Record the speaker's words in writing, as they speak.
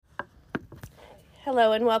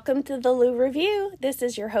Hello and welcome to the Lou Review. This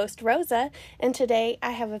is your host, Rosa, and today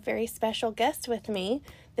I have a very special guest with me.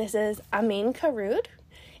 This is Amine Karaoud,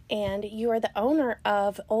 and you are the owner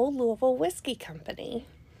of Old Louisville Whiskey Company.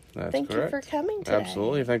 That's Thank correct. you for coming today.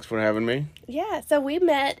 Absolutely. Thanks for having me. Yeah, so we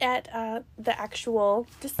met at the actual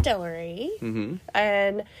distillery,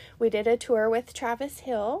 and we did a tour with Travis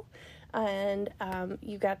Hill, and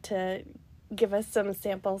you got to give us some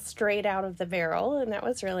samples straight out of the barrel, and that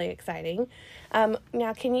was really exciting.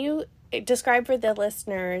 Now, can you describe for the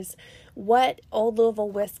listeners what Old Louisville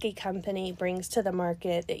Whiskey Company brings to the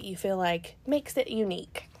market that you feel like makes it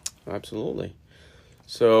unique? Absolutely.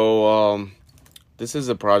 So, this is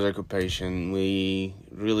a project of passion. We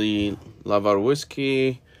really love our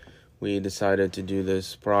whiskey. We decided to do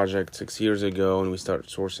this project 6 years ago, and we started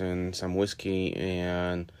sourcing some whiskey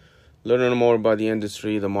and learning more about the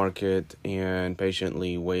industry, the market, and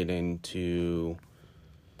patiently waiting to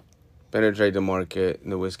penetrate the market,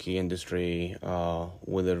 the whiskey industry,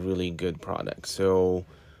 with a really good product. So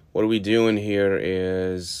what we're doing here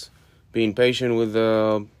is being patient with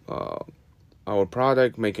our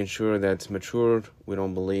product, making sure that's matured. We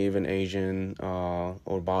don't believe in aging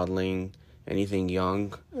or bottling anything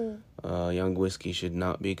young. Young whiskey should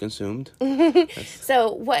not be consumed.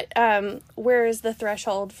 So where is the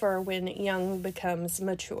threshold for when young becomes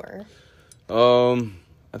mature?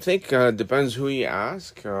 I think it depends who you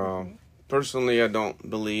ask. Personally, I don't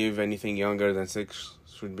believe anything younger than 6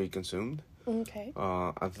 should be consumed. Okay.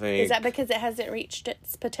 I think... Is that because it hasn't reached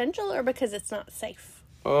its potential or because it's not safe?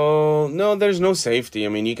 Oh, no, there's no safety. I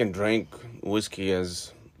mean, you can drink whiskey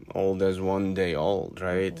as old as 1 day old,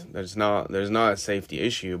 right? There's not a safety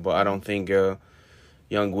issue, but I don't think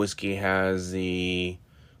young whiskey has the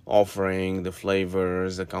offering, the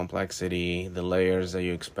flavors, the complexity, the layers that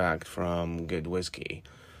you expect from good whiskey.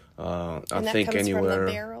 And I that think comes anywhere from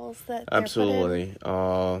the barrels that absolutely.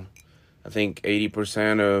 I think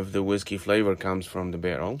 80% of the whiskey flavor comes from the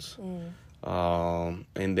barrels. And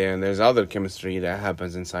then there's other chemistry that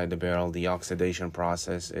happens inside the barrel. The oxidation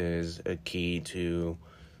process is a key to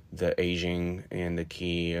the aging and the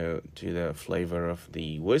key to the flavor of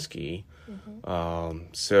the whiskey.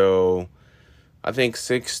 So I think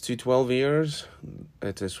 6 to 12 years,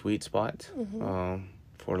 it's a sweet spot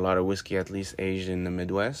for a lot of whiskey, at least aged in the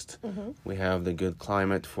Midwest. We have the good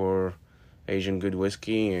climate for Asian good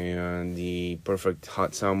whiskey and the perfect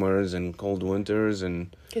hot summers and cold winters.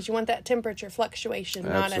 And because you want that temperature fluctuation,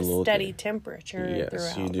 absolutely. Not a steady temperature throughout.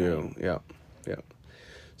 Yes, you do. Right? Yeah.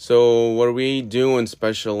 So what we doing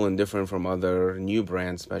special and different from other new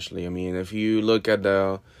brands, especially, I mean, if you look at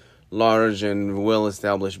the large and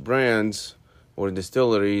well-established brands or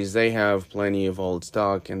distilleries, they have plenty of old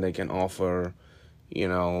stock and they can offer,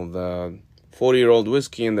 the 40-year-old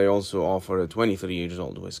whiskey, and they also offer a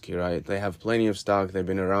 23-year-old whiskey, right? They have plenty of stock. They've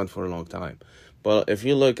been around for a long time. But if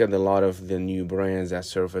you look at a lot of the new brands that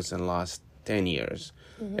surfaced in the last 10 years,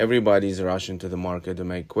 everybody's rushing to the market to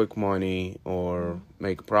make quick money or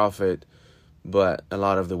make profit. But a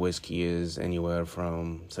lot of the whiskey is anywhere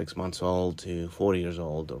from 6 months old to 40 years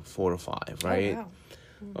old or 4 to 5, right?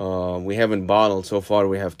 Oh, wow. We haven't bottled, so far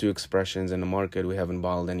we have 2 expressions in the market. We haven't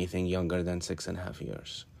bottled anything younger than 6.5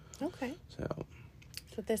 years. Okay.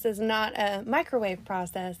 So this is not a microwave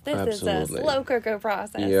process. This absolutely. is a slow cooker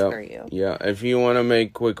process for you. Yeah, if you want to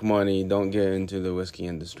make quick money, don't get into the whiskey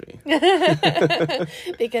industry.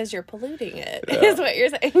 Because you're polluting it, is what you're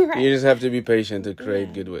saying, right? You just have to be patient to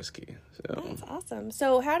create good whiskey. So that's awesome.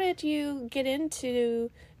 So how did you get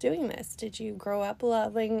into doing this? Did you grow up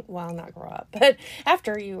loving, well, not grow up, but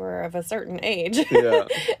after you were of a certain age,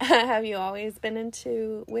 have you always been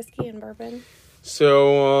into whiskey and bourbon?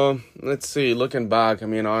 So, let's see, looking back, I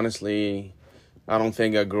mean, honestly, I don't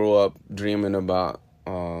think I grew up dreaming about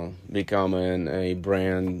becoming a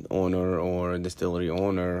brand owner or a distillery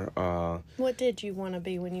owner. What did you want to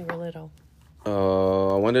be when you were little?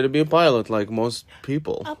 I wanted to be a pilot like most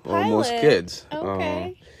people, or most kids.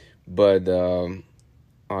 Okay. But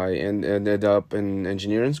I ended up in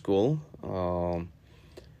engineering school.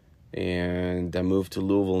 And I moved to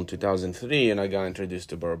Louisville in 2003, and I got introduced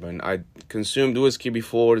to bourbon. I consumed whiskey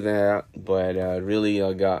before that, but really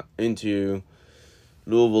I got into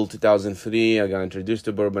Louisville 2003. I got introduced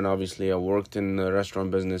to bourbon. Obviously, I worked in the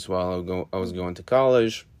restaurant business while I was going to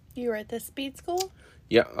college. You were at the speed school?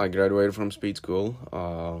 Yeah, I graduated from speed school.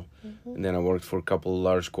 And then I worked for a couple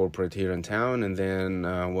large corporate here in town. And then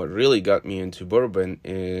what really got me into bourbon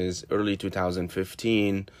is early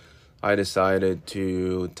 2015. I decided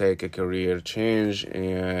to take a career change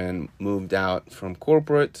and moved out from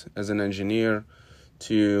corporate as an engineer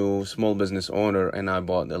to small business owner, and I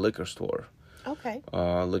bought a liquor store. Okay.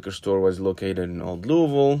 Liquor store was located in Old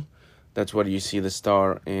Louisville. That's where you see the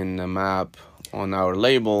star in the map on our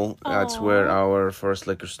label. That's where our first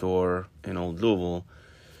liquor store in Old Louisville.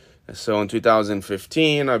 So in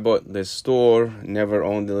 2015, I bought this store. Never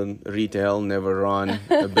owned the retail, never run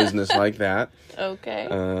a business like that. Okay.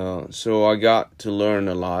 So I got to learn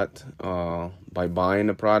a lot by buying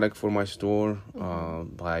a product for my store,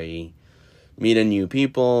 by meeting new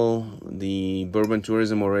people. The bourbon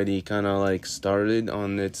tourism already kind of like started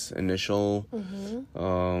on its initial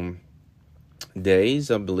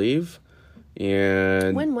days, I believe.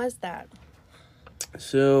 And when was that?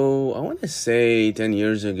 So I want to say 10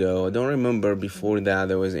 years ago. I don't remember before that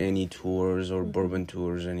there was any tours or bourbon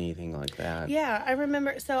tours or anything like that. Yeah, I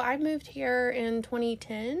remember. So I moved here in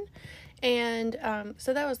 2010, and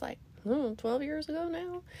so that was like 12 years ago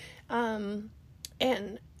now.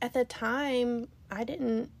 And at the time, I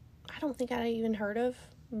don't think I'd even heard of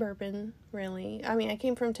bourbon, really. I mean, I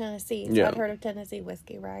came from Tennessee, so I'd heard of Tennessee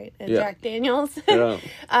whiskey, right? And Jack Daniels. Yeah.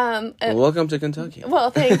 Well, welcome to Kentucky.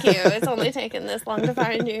 Well, thank you. It's only taken this long to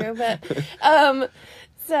find you. But,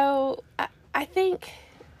 so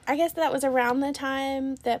I guess that was around the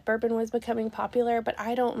time that bourbon was becoming popular, but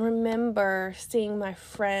I don't remember seeing my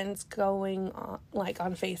friends going on, like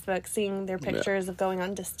on Facebook, seeing their pictures of going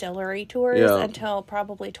on distillery tours until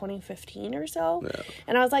probably 2015 or so. Yeah.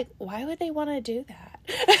 And I was like, why would they want to do that?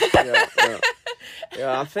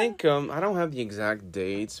 Yeah, I think, I don't have the exact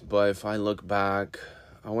dates, but if I look back,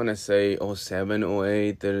 I want to say 07,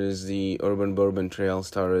 08, there is the Urban Bourbon Trail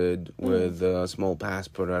started with a small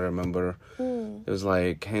passport, I remember. There was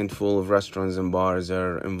like a handful of restaurants and bars that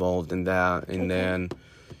are involved in that. And then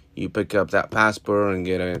you pick up that passport and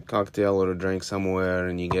get a cocktail or a drink somewhere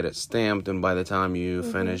and you get it stamped. And by the time you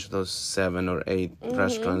finish those 7 or 8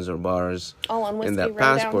 restaurants or bars all on Whiskey in that Row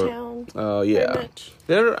passport. downtown.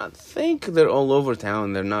 I think they're all over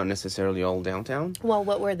town. They're not necessarily all downtown. Well,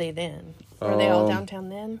 what were they then? Were they all downtown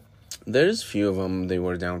then? There's a few of them. They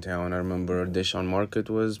were downtown. I remember Dish on Market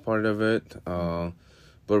was part of it.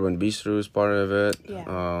 Bourbon Bistro was part of it.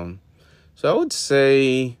 Yeah. So I would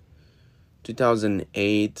say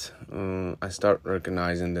 2008, I start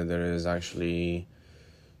recognizing that there is actually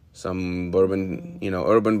some bourbon,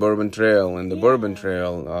 Urban Bourbon Trail and the Bourbon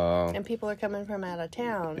Trail. And people are coming from out of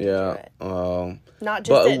town to do it. Not just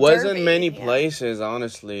but at it wasn't Derby. many places,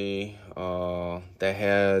 honestly, that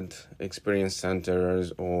had experience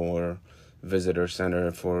centers or visitor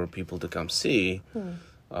center for people to come see.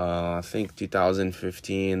 I think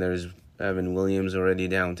 2015, there's Evan Williams already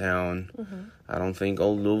downtown. I don't think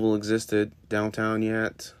Old Louisville existed downtown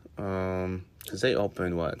yet. Because they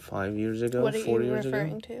opened, 5 years ago? What are 4 you years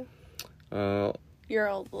referring ago? to? Your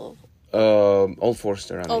Old Louisville. Old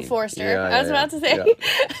Forester. I mean. Old Forester. Yeah, I was about to say. Yeah.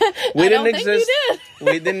 We didn't exist.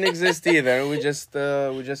 We didn't exist either. We just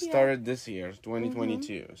started this year,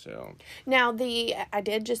 2022. So now I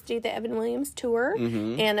did just do the Evan Williams tour,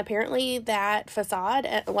 and apparently that facade,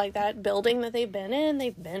 like that building that they've been in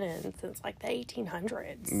since like the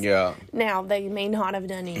 1800s. Yeah. Now they may not have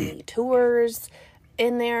done any tours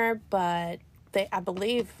in there, but I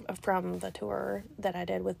believe from the tour that I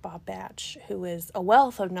did with Bob Batch, who is a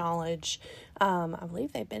wealth of knowledge, I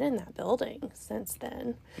believe they've been in that building since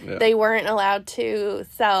then. Yeah. They weren't allowed to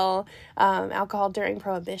sell alcohol during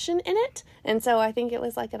Prohibition in it, and so I think it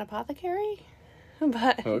was like an apothecary.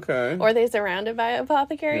 But or they surrounded by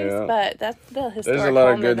apothecaries, but that's the historic. There's a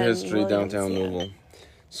lot of good history downtown Louisville.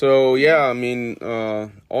 So I mean,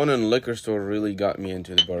 owning a liquor store really got me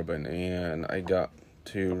into the bourbon, and I got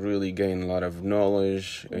to really gain a lot of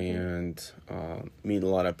knowledge and meet a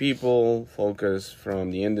lot of people, focus from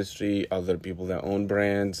the industry, other people that own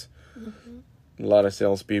brands, a lot of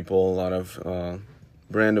salespeople, a lot of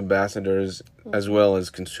brand ambassadors, as well as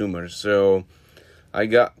consumers. So I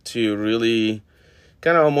got to really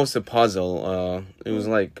kind of almost a puzzle. It was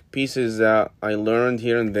like pieces that I learned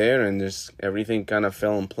here and there, and just everything kind of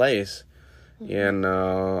fell in place. And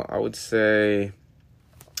I would say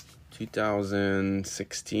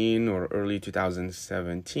 2016 or early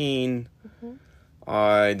 2017,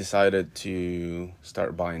 I decided to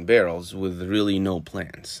start buying barrels with really no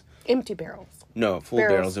plans. Empty barrels? No, full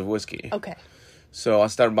barrels of whiskey. Okay. So I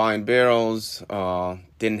started buying barrels,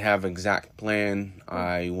 didn't have exact plan.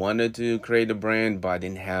 I wanted to create a brand, but I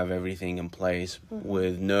didn't have everything in place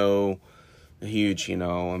with no huge,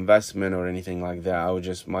 investment or anything like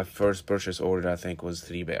that. My first purchase order, I think, was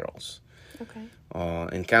 3 barrels. Okay.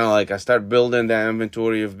 And kind of like I started building that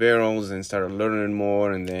inventory of barrels and started learning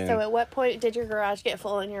more. And then, So at what point did your garage get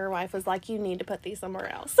full and your wife was like, you need to put these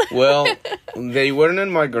somewhere else? well, they weren't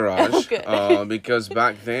in my garage Good. because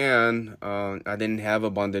back then I didn't have a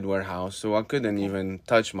bonded warehouse, so I couldn't even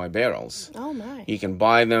touch my barrels. Oh, my. You can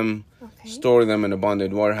buy them, Okay. store them in a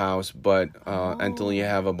bonded warehouse, but until you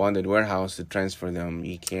have a bonded warehouse to transfer them,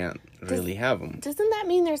 you can't really have them. Doesn't that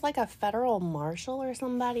mean there's like a federal marshal or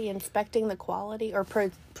somebody inspecting the quality or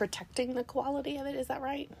protecting the quality of it? Is that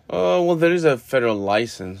right? Well, there is a federal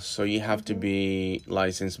license, so you have to be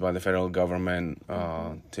licensed by the federal government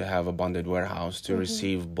to have a bonded warehouse to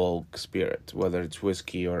receive bulk spirit, whether it's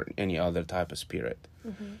whiskey or any other type of spirit.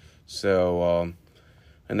 So,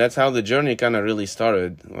 and that's how the journey kind of really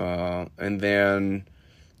started. And then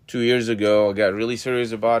 2 years ago, I got really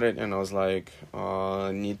serious about it, and I was like,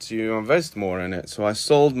 I need to invest more in it. So I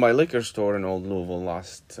sold my liquor store in Old Louisville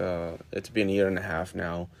it's been a year and a half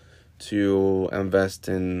now, to invest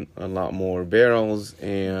in a lot more barrels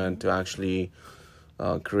and to actually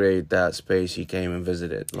create that space you came and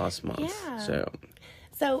visited last month. Yeah.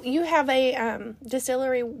 So you have a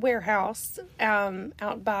distillery warehouse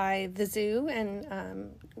out by the zoo, and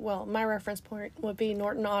my reference point would be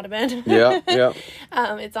Norton Audubon. Yeah.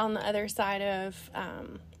 It's on the other side of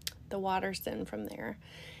the Waterston from there,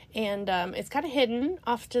 and it's kind of hidden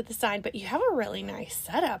off to the side. But you have a really nice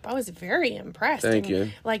setup. I was very impressed. Thank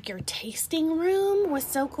you. Like your tasting room was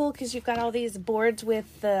so cool because you've got all these boards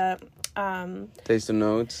with the tasting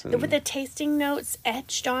notes with the tasting notes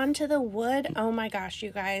etched onto the wood. Oh my gosh,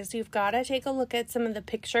 you guys, you've got to take a look at some of the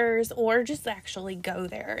pictures or just actually go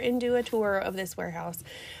there and do a tour of this warehouse.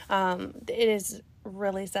 It is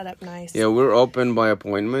really set up nice. Yeah, we're open by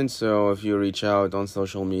appointment, so if you reach out on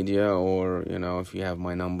social media or, if you have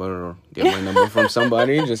my number or get my number from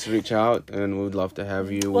somebody, just reach out and we'd love to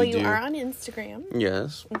have you. Well, you are on Instagram.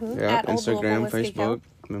 Yes. Yeah, At Old Instagram, Louisville Whiskey Facebook.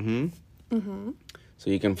 So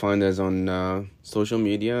you can find us on social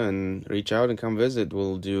media and reach out and come visit.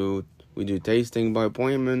 We do tasting by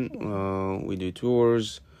appointment. We do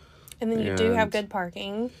tours. And then you do have good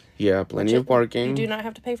parking. Yeah, plenty of parking. You do not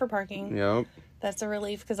have to pay for parking. Yep. That's a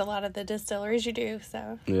relief because a lot of the distilleries you do.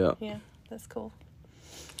 So yeah, that's cool.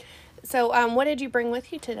 So what did you bring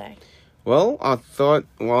with you today? Well, I thought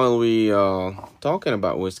while we talking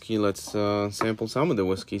about whiskey, let's sample some of the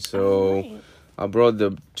whiskey. So I brought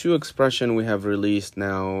the 2 expression we have released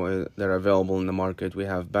now that are available in the market. We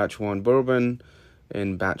have Batch 1 Bourbon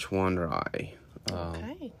and Batch 1 Rye.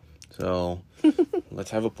 Okay. So let's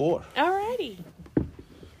have a pour. Alrighty.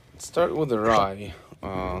 Let's start with the rye.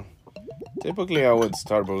 Typically, I would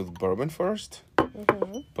start with bourbon first,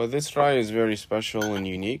 but this rye is very special and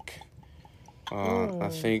unique. I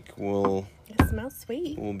think It smells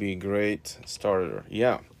sweet. will be a great starter.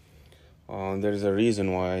 Yeah. There's a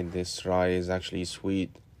reason why this rye is actually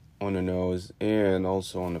sweet on the nose and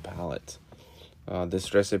also on the palate.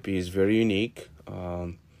 This recipe is very unique.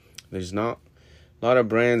 There's not a lot of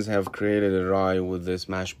brands have created a rye with this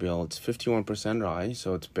mash bill. It's 51% rye,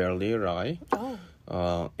 so it's barely a rye.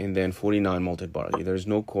 And then 49 malted barley. There's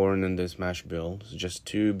no corn in this mash bill. It's just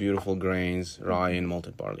 2 beautiful grains, rye and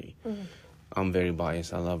malted barley. I'm very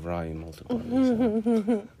biased. I love rye and malted barley.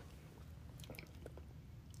 So.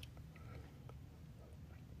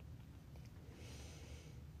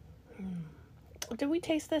 Did we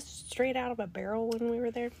taste this straight out of a barrel when we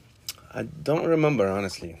were there? I don't remember,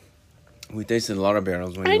 honestly. We tasted a lot of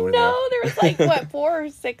barrels when you were there. I know. There was like, 4 or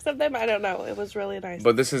 6 of them? I don't know. It was really nice.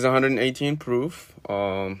 But this is 118 proof.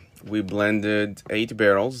 We blended 8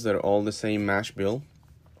 barrels. They're all the same mash bill.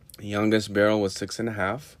 The youngest barrel was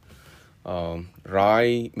 6.5.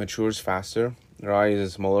 Rye matures faster. Rye is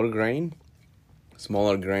a smaller grain.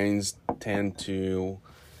 Smaller grains tend to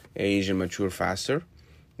age and mature faster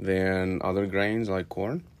than other grains like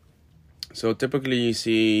corn. So typically you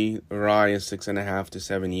see rye is 6.5 to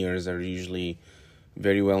 7 years are usually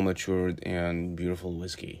very well matured and beautiful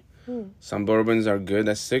whiskey. Some bourbons are good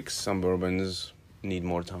at 6, some bourbons need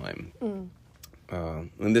more time.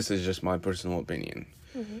 And this is just my personal opinion.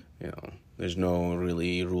 There's no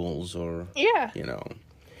really rules or,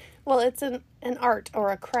 Well, it's an art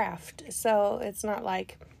or a craft, so it's not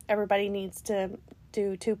like everybody needs to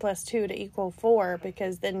do 2 + 2 to equal 4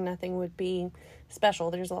 because then nothing would be special.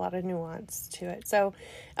 There's a lot of nuance to it. So,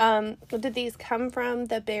 did these come from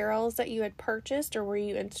the barrels that you had purchased, or were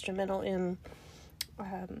you instrumental in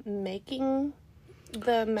making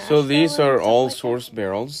the mash So these bill and are stuff all like that? sourced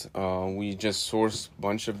barrels. We just source a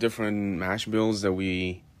bunch of different mash bills that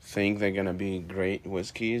we think they're gonna be great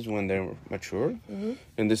whiskeys when they're mature.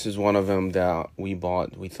 And this is one of them that we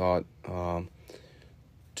bought. We thought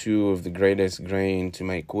two of the greatest grain to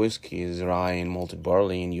make whiskey is rye and malted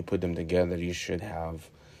barley, and you put them together, you should have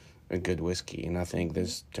a good whiskey. And I think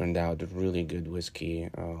this turned out a really good whiskey.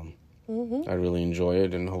 I really enjoy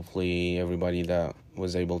it, and hopefully everybody that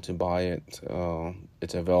was able to buy it,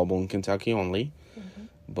 it's available in Kentucky only,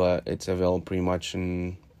 but it's available pretty much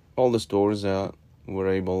in all the stores that were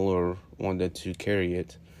able or wanted to carry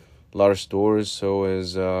it. Large stores, so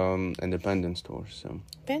as independent stores. So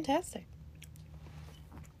fantastic.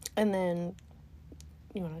 And then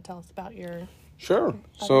you want to tell us about your... Sure.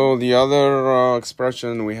 So the other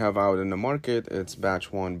expression we have out in the market, it's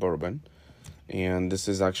Batch 1 Bourbon. And this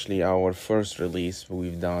is actually our first release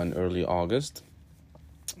we've done early August.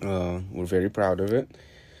 We're very proud of it.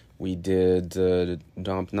 We did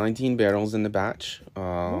dump 19 barrels in the batch.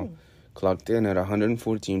 Clocked in at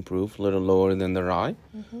 114 proof, a little lower than the rye.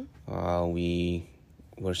 We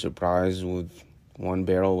were surprised with one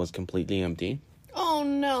barrel was completely empty. Oh,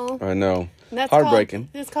 no. I know. That's heartbreaking.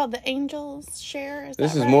 It's called the Angel's Share.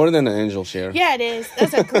 This is right? more than an angel share. Yeah, it is.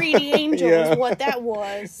 That's a greedy angel Yeah. is what that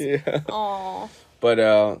was. Yeah. Aw. But,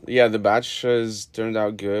 the batch has turned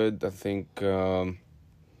out good. I think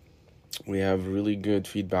we have really good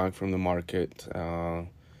feedback from the market.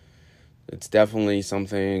 It's definitely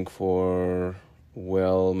something for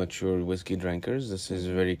well-matured whiskey drinkers. This is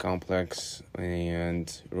very complex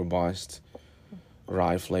and robust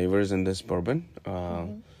rye flavors in this bourbon.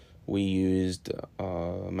 We used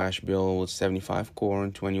mash bill with 75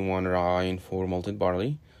 corn, 21 rye, and 4 malted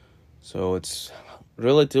barley. So it's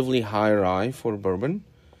relatively high rye for bourbon.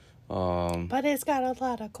 But it's got a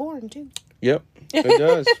lot of corn, too. Yep, it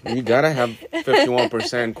does. You gotta have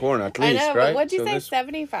 51% corn at least, I know, right? but what'd you say,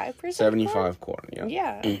 75%? 75 corn, yeah.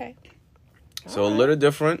 Yeah, okay. So a little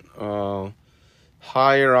different.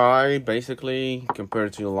 High rye, basically,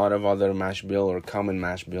 compared to a lot of other mash bill or common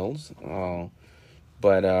mash bills.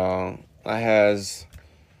 But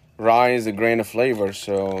rye is a grain of flavor,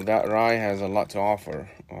 so that rye has a lot to offer.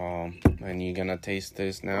 And you're gonna taste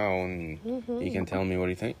this now, and you can tell me what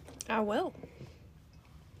you think. I will.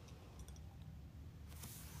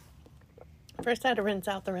 First, I had to rinse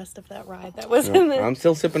out the rest of that rye that was in there. I'm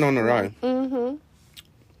still sipping on the rye.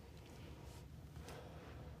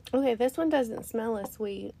 Okay, this one doesn't smell as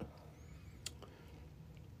sweet.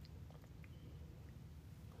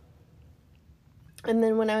 And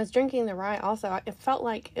then when I was drinking the rye also, it felt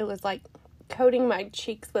like it was like coating my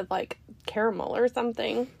cheeks with like caramel or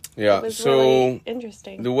something. Yeah, it was so really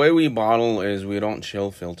interesting. The way we bottle is we don't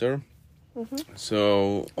chill filter.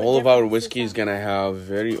 So all of our whiskey is going to have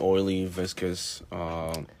very oily, viscous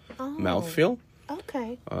mouthfeel.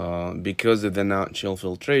 Okay. Because of the not chill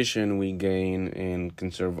filtration, we gain and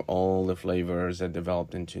conserve all the flavors that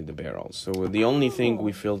developed into the barrels. So the only thing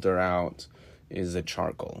we filter out is the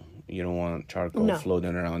charcoal. You don't want charcoal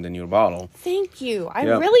floating around in your bottle. Thank you. I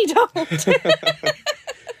really don't.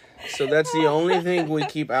 So that's the only thing we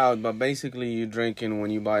keep out. But basically, you're drinking,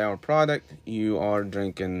 when you buy our product, you are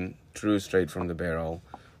drinking true straight from the barrel.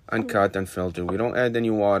 Uncut, unfiltered. We don't add any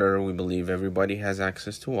water. We believe everybody has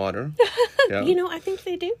access to water. Yeah. You know, I think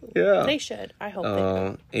they do. Yeah. They should. I hope they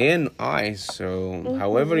do. And ice. So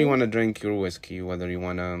however you want to drink your whiskey, whether you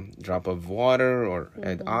want a drop of water or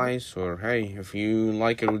add ice, or hey, if you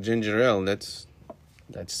like it with ginger ale, that's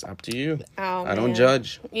up to you. Oh, I don't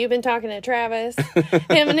judge. You've been talking to Travis,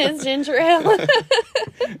 him and his ginger ale.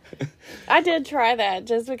 I did try that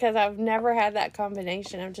just because I've never had that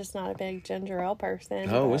combination. I'm just not a big ginger ale person.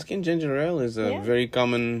 Oh, whiskey and ginger ale is a very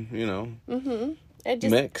common,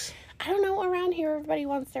 mix. I don't know, around here everybody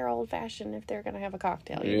wants their old fashioned if they're going to have a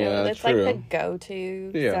cocktail, you know. That's It's like true. the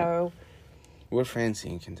go-to. Yeah. So We're fancy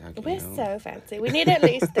in Kentucky. we're so fancy. We need at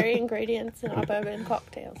least 3 ingredients in our bourbon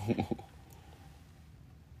cocktails.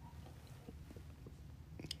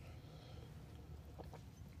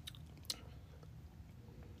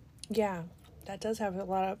 Yeah, that does have a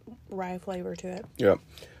lot of rye flavor to it. Yeah.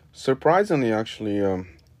 Surprisingly, actually,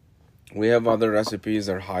 we have other recipes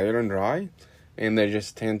that are higher in rye, and they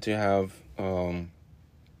just tend to have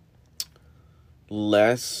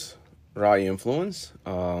less rye influence.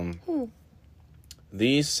 Most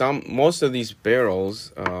of these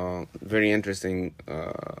barrels, very interesting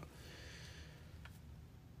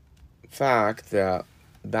fact that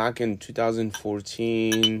back in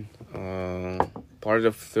 2014, part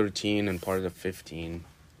of 13 and part of 15,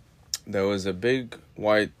 there was a big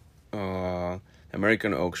white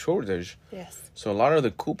American oak shortage. Yes. So a lot of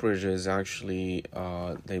the cooperages actually,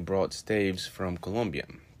 they brought staves from Colombia.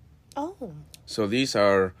 Oh. So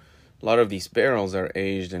a lot of these barrels are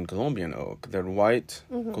aged in Colombian oak. They're white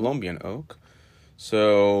Colombian oak.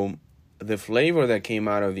 So the flavor that came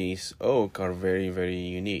out of these oak are very, very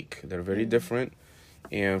unique. They're very different.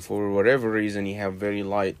 And for whatever reason, you have very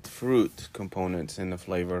light fruit components in the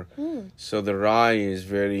flavor. So the rye is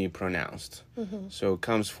very pronounced. So it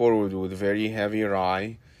comes forward with very heavy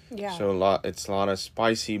rye. Yeah. So it's a lot of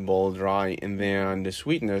spicy, bold rye. And then the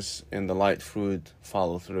sweetness and the light fruit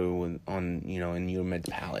follow through in your mid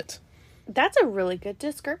palate. That's a really good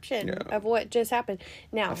description of what just happened.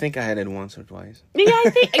 Now, I think I had it once or twice. Yeah, I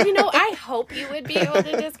think, I hope you would be able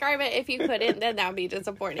to describe it. If you couldn't, then that would be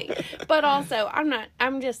disappointing. But also,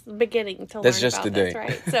 I'm just beginning to learn about this,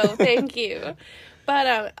 right? So, thank you.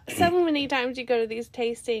 But so many times you go to these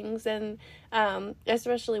tastings and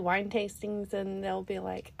especially wine tastings, and they'll be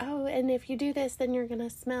like, oh, and if you do this, then you're going to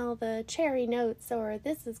smell the cherry notes, or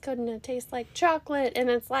this is going to taste like chocolate. And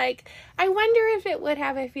it's like, I wonder if it would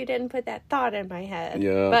have if you didn't put that thought in my head.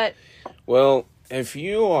 Yeah. But, well, if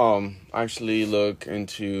you actually look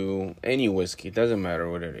into any whiskey, it doesn't matter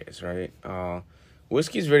what it is, right?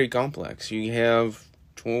 Whiskey is very complex. You have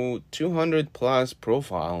 200 plus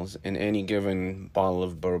profiles in any given bottle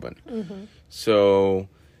of bourbon. So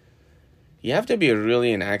you have to be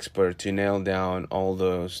really an expert to nail down all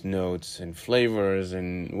those notes and flavors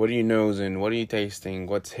and what are you nosing, what are you tasting,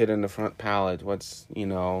 what's hitting the front palate, what's,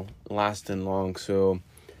 lasting long. So,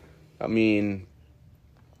 I mean,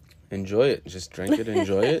 enjoy it. Just drink it,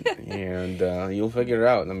 enjoy it, and you'll figure it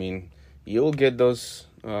out. I mean, you'll get those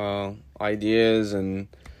ideas and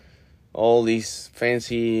all these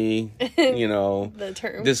fancy, the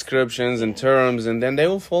terms. descriptions and terms, and then they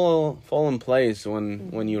will fall in place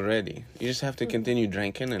when you're ready. You just have to continue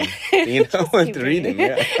drinking and and reading.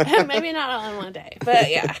 Yeah, maybe not all in one day,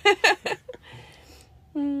 but yeah.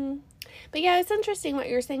 But yeah, it's interesting what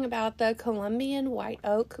you're saying about the Colombian white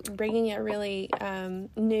oak bringing a really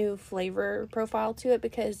new flavor profile to it,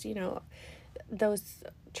 because those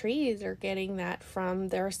trees are getting that from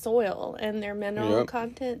their soil, and their mineral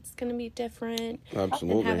content's going to be different.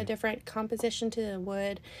 Absolutely. And have a different composition to the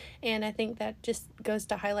wood. And I think that just goes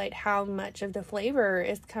to highlight how much of the flavor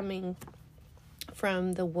is coming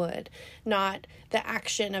from the wood, not the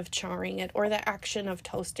action of charring it or the action of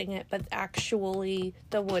toasting it, but actually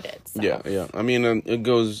the wood itself. Yeah. I mean, it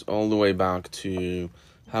goes all the way back to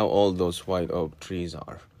how old those white oak trees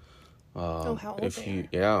are. How old they are.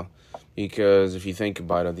 Yeah. Because if you think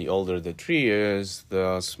about it, the older the tree is,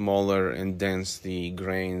 the smaller and dense the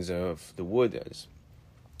grains of the wood is.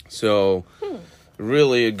 So,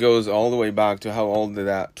 really, it goes all the way back to how old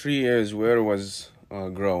that tree is, where it was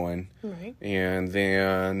growing. Right. And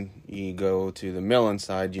then you go to the mill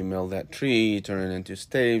inside, you mill that tree, you turn it into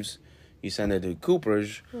staves, you send it to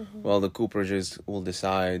cooperage. Well, the cooperages will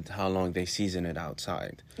decide how long they season it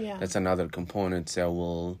outside. Yeah. That's another component that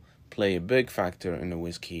will play a big factor in the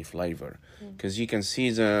whiskey flavor, because you can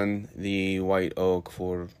season the white oak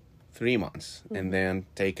for 3 months and then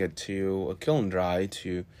take it to a kiln dry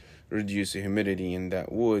to reduce the humidity in that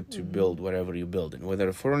wood to build whatever you're building, whether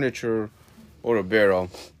a furniture or a barrel.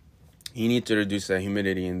 You need to reduce the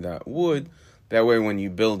humidity in that wood. That way, when you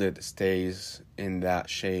build it, it stays in that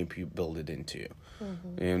shape you build it into.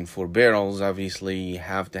 And for barrels, obviously, you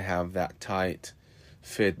have to have that tight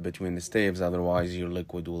fit between the staves, otherwise your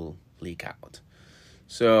liquid will leak out.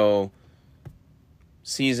 So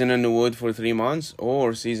season in the wood for 3 months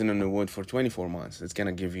or season in the wood for 24 months, it's going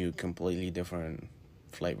to give you completely different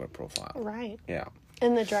flavor profile. Right. Yeah.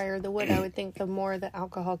 And the drier the wood, I would think the more the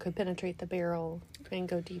alcohol could penetrate the barrel and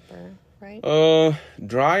go deeper, right?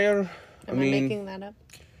 Drier? Am I making that up?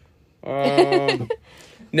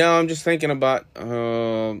 No, I'm just thinking about,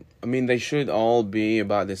 they should all be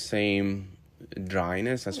about the same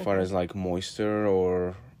dryness as far as like moisture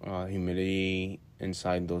or humidity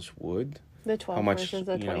inside those wood. The 12 versus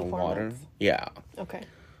the 24 water. months. Yeah. Okay.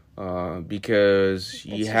 Because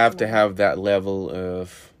you have to have that level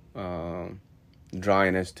of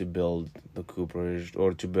dryness to build the cooperage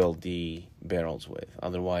or to build the barrels with.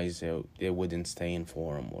 Otherwise, they wouldn't stay in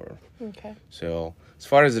form. Okay. So as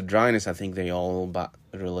far as the dryness, I think they all about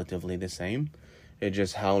relatively the same. It's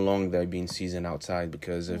just how long they've been seasoned outside,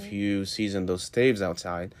 because if you season those staves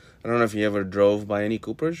outside, I don't know if you ever drove by any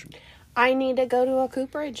cooperage. I need to go to a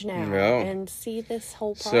cooperage now and see this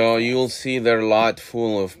whole process. So you'll see their lot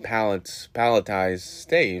full of palletized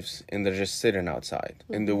staves, and they're just sitting outside.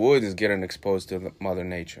 And the wood is getting exposed to Mother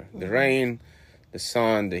Nature. The rain, the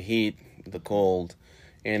sun, the heat, the cold,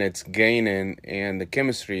 and it's gaining, and the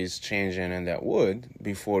chemistry is changing in that wood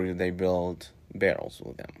before they build barrels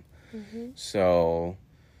with them. So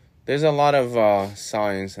there's a lot of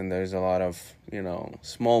science, and there's a lot of,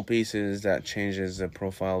 small pieces that changes the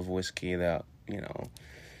profile of whiskey that,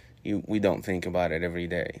 we don't think about it every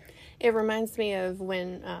day. It reminds me of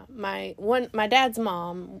when my dad's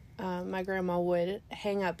mom, my grandma, would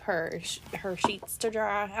hang up her sheets to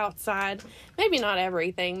dry outside. Maybe not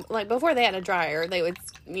everything. Like before they had a dryer, they would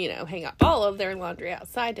hang up all of their laundry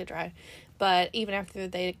outside to dry. But even after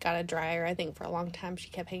they got a dryer, I think for a long time she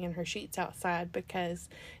kept hanging her sheets outside because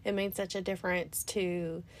it made such a difference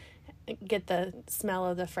to get the smell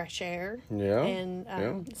of the fresh air. Yeah. And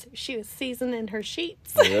so she was seasoning her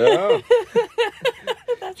sheets. Yeah.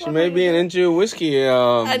 She may be into whiskey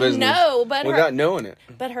business. No, but without knowing it.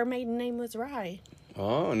 But her maiden name was Rye.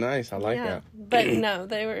 Oh, nice. I like that. But no,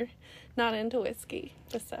 they were not into whiskey.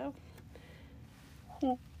 So.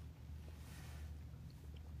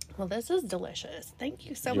 Well, this is delicious. Thank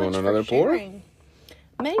you so much for sharing.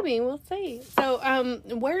 Maybe. We'll see. So,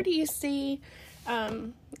 where do you see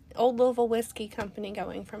Old Louisville Whiskey Company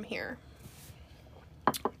going from here?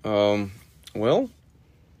 Well,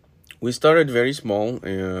 we started very small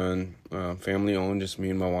and family owned, just me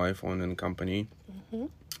and my wife owned the company.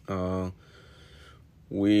 Mm-hmm.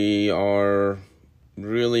 We are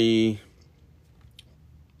really,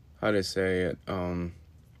 how to say it,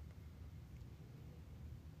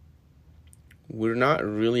 we're not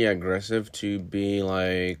really aggressive to be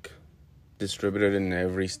like distributed in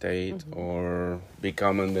every state mm-hmm. or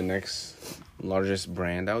becoming the next largest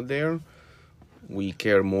brand out there. We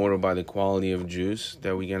care more about the quality of juice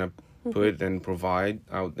that we're going to put and provide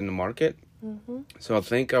out in the market. Mm-hmm. So I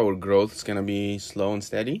think our growth is going to be slow and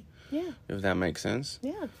steady. Yeah. If that makes sense.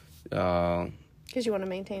 Yeah. Because you want to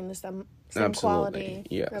maintain the same quality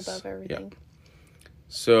above everything. Yeah.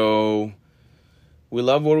 So we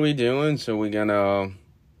love what we're doing, so we're going to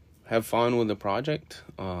have fun with the project.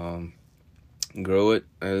 Grow it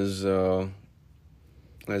as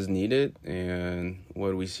needed and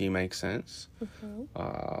what we see makes sense.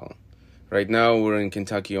 Mm-hmm. Right now we're in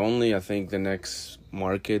Kentucky only. I think the next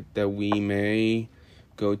market that we may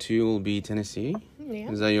go to will be Tennessee. Yeah.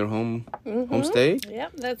 Is that your home state?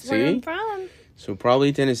 Yep, that's where I'm from. So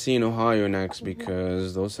probably Tennessee and Ohio next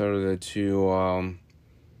because those are the two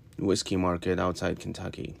whiskey market outside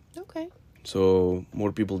Kentucky. Okay. So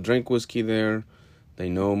more people drink whiskey there. They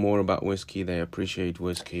know more about whiskey. They appreciate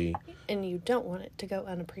whiskey. And you don't want it to go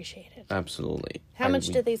unappreciated. Absolutely. How much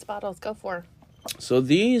did these bottles go for? So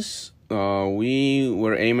these, we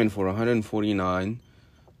were aiming for $149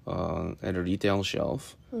 at a retail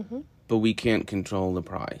shelf. Mm-hmm. But we can't control the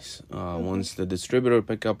price. Once the distributor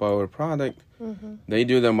pick up our product, they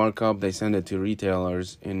do the markup, they send it to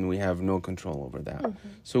retailers, and we have no control over that. Mm-hmm.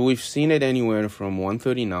 So we've seen it anywhere from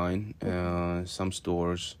 $139, some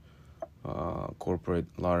stores, corporate,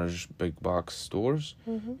 large, big box stores,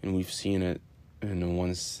 and we've seen it in the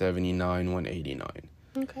 $179, $189.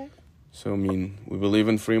 Okay. So, I mean, we believe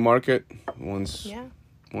in free market. Once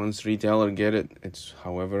retailer get it, it's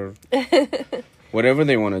however... Whatever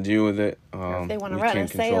they want to do with it, if they want to run a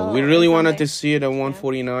sale. We really wanted to see it at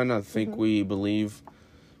 $149. I think we believe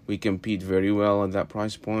we compete very well at that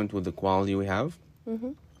price point with the quality we have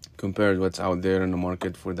compared to what's out there in the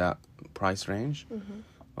market for that price range.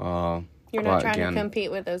 You're not trying to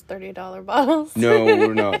compete with those $30 bottles? No,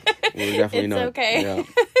 we're not. We're definitely not. It's okay. Yeah.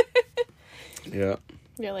 Yeah.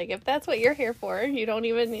 You're like, if that's what you're here for, you don't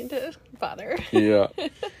even need to bother. Yeah.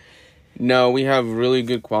 No, we have really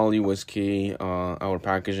good quality whiskey. Our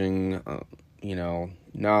packaging,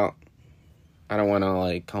 not... I don't want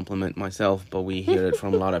to compliment myself, but we hear it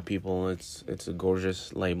from a lot of people. It's a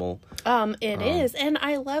gorgeous label. It is, and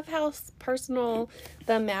I love how personal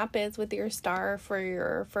the map is with your star for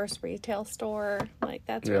your first retail store.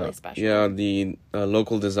 That's really special. Yeah, the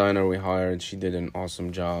local designer we hired, she did an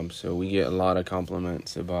awesome job. So we get a lot of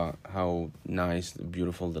compliments about how nice,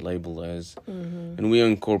 beautiful the label is, and we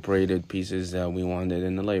incorporated pieces that we wanted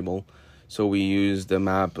in the label. So we used the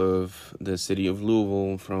map of the city of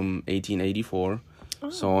Louisville from 1884. Oh.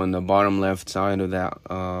 So on the bottom left side of that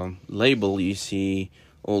label, you see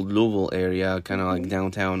Old Louisville area, kind of like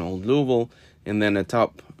downtown Old Louisville. And then the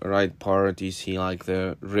top right part, you see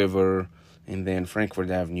the river and then Frankfort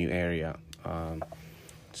Avenue area.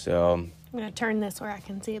 So I'm going to turn this where I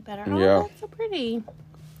can see it better. Yeah. Oh, that's so pretty.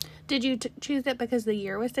 Did you choose it because the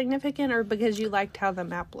year was significant or because you liked how the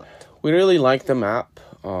map looked? We really liked the map.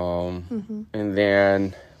 And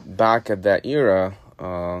then back at that era,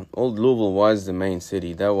 Old Louisville was the main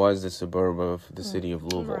city. That was the suburb of the city of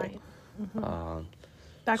Louisville. Right.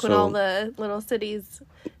 Back when all the little cities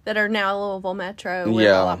that are now Louisville Metro were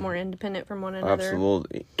a lot more independent from one another.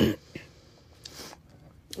 Absolutely.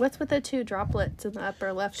 What's with the two droplets in the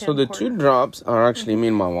upper left-hand corner? So the two drops are actually me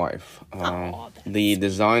and my wife. The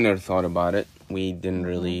designer thought about it. We didn't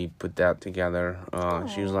really put that together.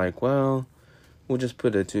 She was like, well, we'll just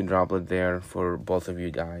put a 2 droplet there for both of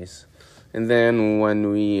you guys. And then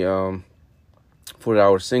when we for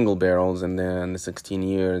our single barrels, and then the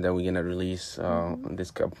 16-year that we're gonna release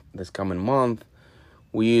this coming month,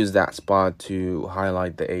 we use that spot to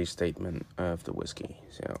highlight the age statement of the whiskey.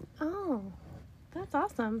 So. Oh, that's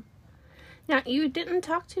awesome. Now, you didn't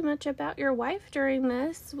talk too much about your wife during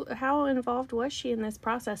this. How involved was she in this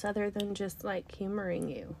process, other than just, like, humoring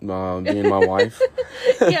you? Being my wife?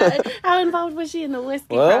 Yeah, how involved was she in the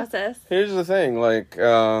whiskey process? Here's the thing. Like,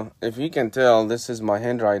 if you can tell, this is my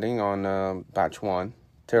handwriting on batch 1.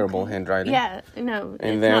 Terrible handwriting. Yeah, no,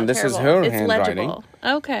 and then this is her handwriting. Legible.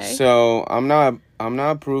 Okay. So I'm not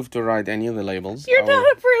approved to write any of the labels. You're not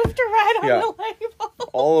approved to write on the label.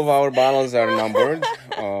 All of our bottles are numbered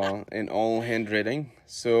in all handwriting.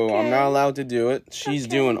 So I'm not allowed to do it. She's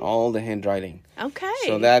doing all the handwriting. Okay.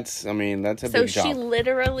 So that's a big job. So she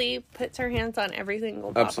literally puts her hands on every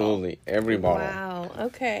single bottle. Absolutely. Every bottle. Wow.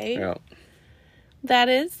 Okay. Yeah. That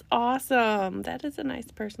is awesome. That is a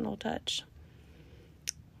nice personal touch.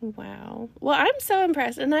 Wow. Well, I'm so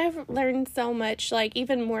impressed, and I've learned so much, like,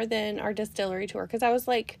 even more than our distillery tour, because I was,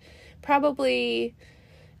 like, probably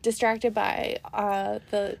distracted by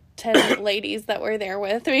the 10 ladies that were there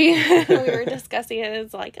with me. We were discussing it.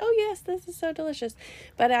 It's like, oh, yes, this is so delicious.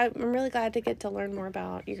 But I'm really glad to get to learn more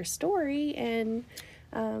about your story and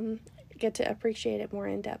get to appreciate it more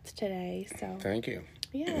in depth today. So thank you.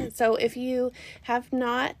 Yeah. So if you have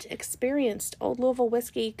not experienced Old Louisville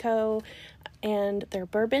Whiskey Co. and their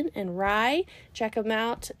bourbon and rye, check them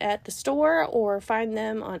out at the store or find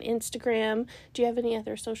them on Instagram. Do you have any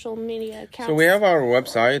other social media accounts? So we have our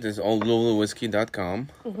website. It's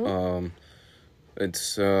oldlouisvillewhiskey.com.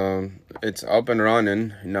 It's up and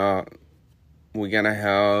running. Now we're gonna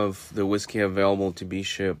have the whiskey available to be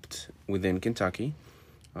shipped within Kentucky.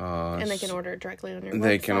 And they can order it directly on your website?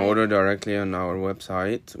 They can order directly on our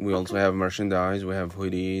website. We also have merchandise. We have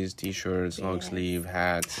hoodies, t-shirts, long sleeve,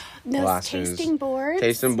 hats, glasses. Tasting boards.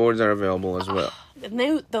 Tasting boards are available as well.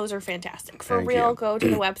 And those are fantastic. For real, go to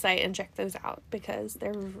the website and check those out because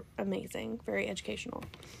they're amazing. Very educational.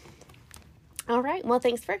 All right. Well,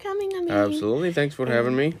 thanks for coming, Amine. Absolutely. Thanks for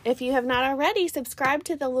having me. If you have not already, subscribe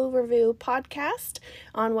to the Lou Review podcast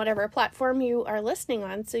on whatever platform you are listening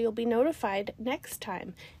on so you'll be notified next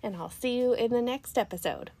time. And I'll see you in the next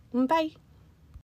episode. Bye.